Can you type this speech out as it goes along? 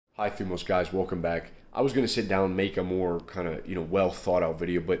Hi, Thumos guys, welcome back. I was going to sit down and make a more kind of, well thought out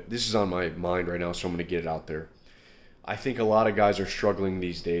video, but this is on my mind right now, so I'm going to get it out there. I think a lot of guys are struggling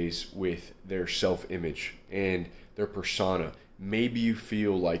these days with their self-image and their persona. Maybe you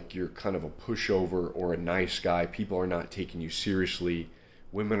feel like you're kind of a pushover or a nice guy. People are not taking you seriously.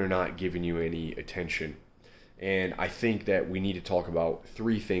 Women are not giving you any attention. And I think that we need to talk about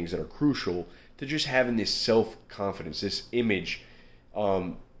three things that are crucial to just having this self-confidence, this image,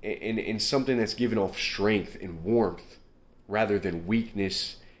 in something that's given off strength and warmth rather than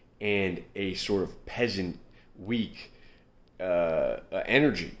weakness and a sort of peasant, weak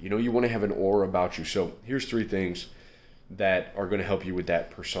energy. You want to have an aura about you. So here's three things that are going to help you with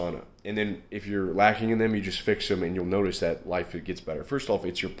that persona. And then if you're lacking in them, you just fix them and you'll notice that life gets better. First off,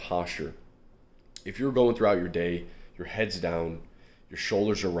 it's your posture. If you're going throughout your day, your head's down, your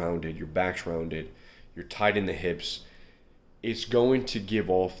shoulders are rounded, your back's rounded, you're tight in the hips, it's going to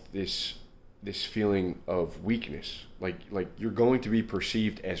give off this feeling of weakness. Like you're going to be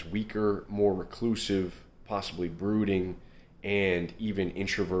perceived as weaker, more reclusive, possibly brooding, and even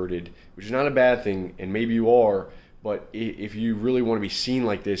introverted, which is not a bad thing, and maybe you are, but if you really want to be seen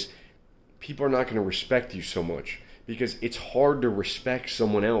like this, people are not going to respect you so much because it's hard to respect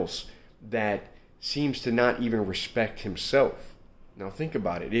someone else that seems to not even respect himself. Now think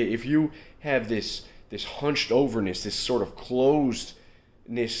about it. If you have this hunched overness, this sort of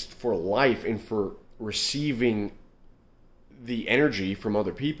closedness for life and for receiving the energy from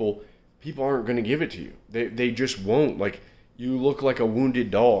other people, people aren't going to give it to you. They just won't. Like, you look like a wounded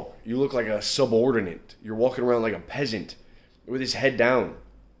dog. You look like a subordinate. You're walking around like a peasant with his head down.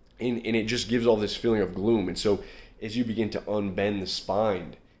 And it just gives all this feeling of gloom. And so as you begin to unbend the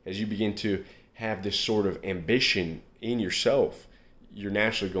spine, as you begin to have this sort of ambition in yourself, you're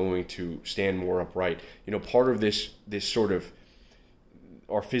naturally going to stand more upright. Part of this sort of,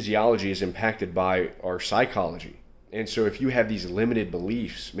 our physiology is impacted by our psychology. And so if you have these limited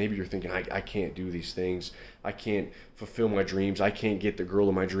beliefs, maybe you're thinking, I can't do these things. I can't fulfill my dreams. I can't get the girl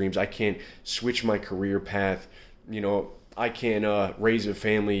of my dreams. I can't switch my career path. I can't raise a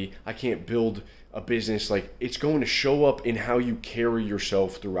family. I can't build a business. Like, it's going to show up in how you carry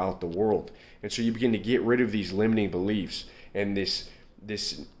yourself throughout the world. And so you begin to get rid of these limiting beliefs and this,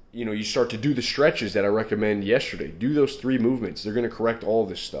 you start to do the stretches that I recommend yesterday. Do those three movements. They're going to correct all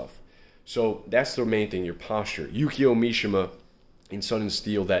this stuff. So that's the main thing, your posture. Yukio Mishima in Sun and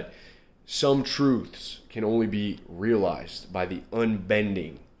Steel, that some truths can only be realized by the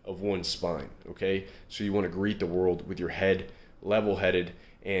unbending of one's spine, okay? So you want to greet the world with your head level-headed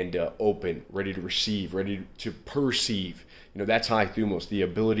and open, ready to receive, ready to perceive. That's high Thumos, the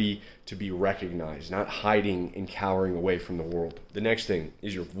ability to be recognized, not hiding and cowering away from the world. The next thing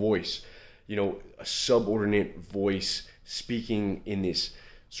is your voice. A subordinate voice speaking in this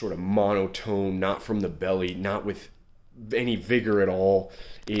sort of monotone, not from the belly, not with any vigor at all,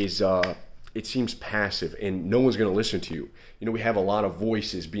 is it seems passive, and no one's going to listen to you. We have a lot of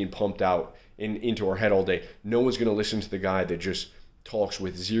voices being pumped out into our head all day. No one's going to listen to the guy that just talks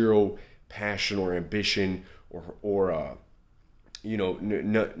with zero passion or ambition or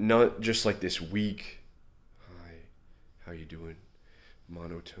not just like this weak, hi, how you doing,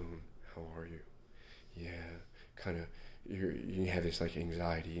 monotone, how are you, yeah, kind of. You have this like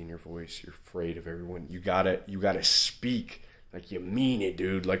anxiety in your voice. You're afraid of everyone. You gotta speak like you mean it,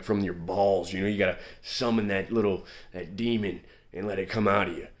 dude. Like from your balls. You gotta summon that demon and let it come out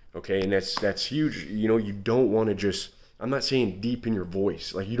of you. Okay, and that's huge. You don't want to just. I'm not saying deepen your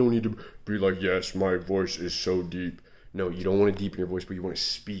voice. Like, you don't need to be like, yes, my voice is so deep. No, you don't want to deepen your voice, but you want to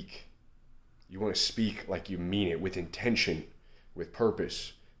speak. You want to speak like you mean it, with intention, with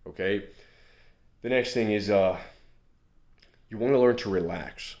purpose. Okay. The next thing is you want to learn to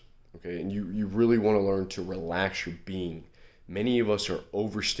relax, okay? And you really want to learn to relax your being. Many of us are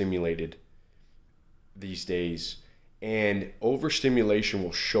overstimulated these days, and overstimulation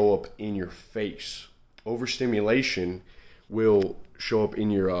will show up in your face. Overstimulation will show up in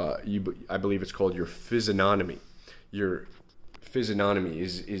your, I believe it's called your physiognomy. Your physiognomy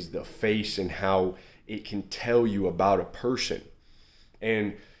is the face and how it can tell you about a person.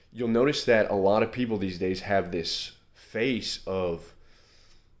 And you'll notice that a lot of people these days have this face of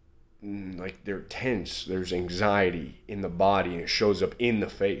like they're tense. There's anxiety in the body, and it shows up in the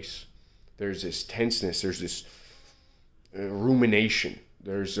face. There's this tenseness. There's this rumination.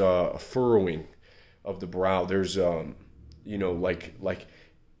 There's a furrowing of the brow. There's like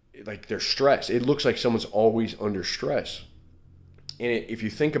they're stressed. It looks like someone's always under stress. And if you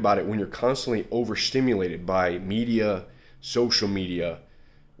think about it, when you're constantly overstimulated by media, social media,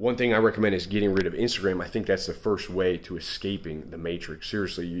 one thing I recommend is getting rid of Instagram. I think that's the first way to escaping the matrix.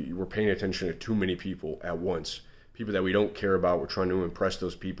 Seriously, we're paying attention to too many people at once. People that we don't care about. We're trying to impress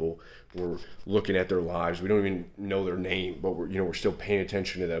those people. We're looking at their lives. We don't even know their name, but we're still paying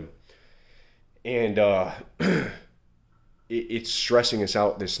attention to them. And it's stressing us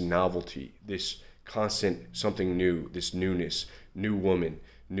out, this novelty, this constant something new, this newness, new woman,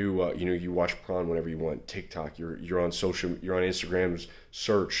 new, you watch porn whenever you want, TikTok, you're on Instagram's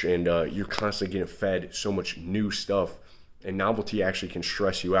search, and you're constantly getting fed so much new stuff, and novelty actually can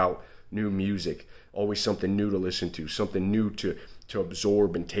stress you out. New music, always something new to listen to, something new to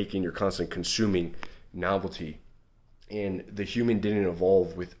absorb and take in. You're constantly consuming novelty. And the human didn't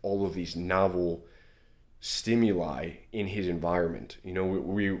evolve with all of these novel stimuli in his environment.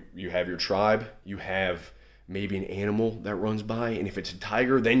 You have your tribe, you have maybe an animal that runs by, and if it's a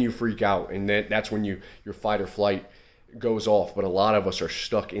tiger, then you freak out, and that's when your fight or flight goes off. But a lot of us are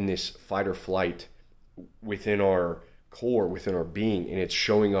stuck in this fight or flight within our core, within our being, and it's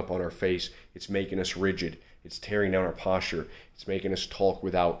showing up on our face. It's making us rigid. It's tearing down our posture. It's making us talk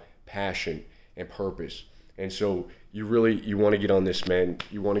without passion and purpose. And so you want to get on this, man.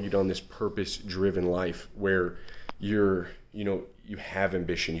 You want to get on this purpose-driven life where you have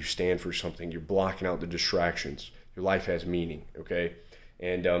ambition. You stand for something. You're blocking out the distractions. Your life has meaning, okay?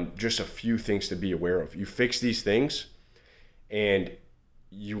 And just a few things to be aware of. You fix these things, and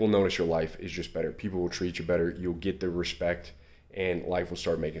you will notice your life is just better. People will treat you better. You'll get the respect, and life will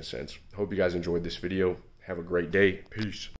start making sense. Hope you guys enjoyed this video. Have a great day. Peace.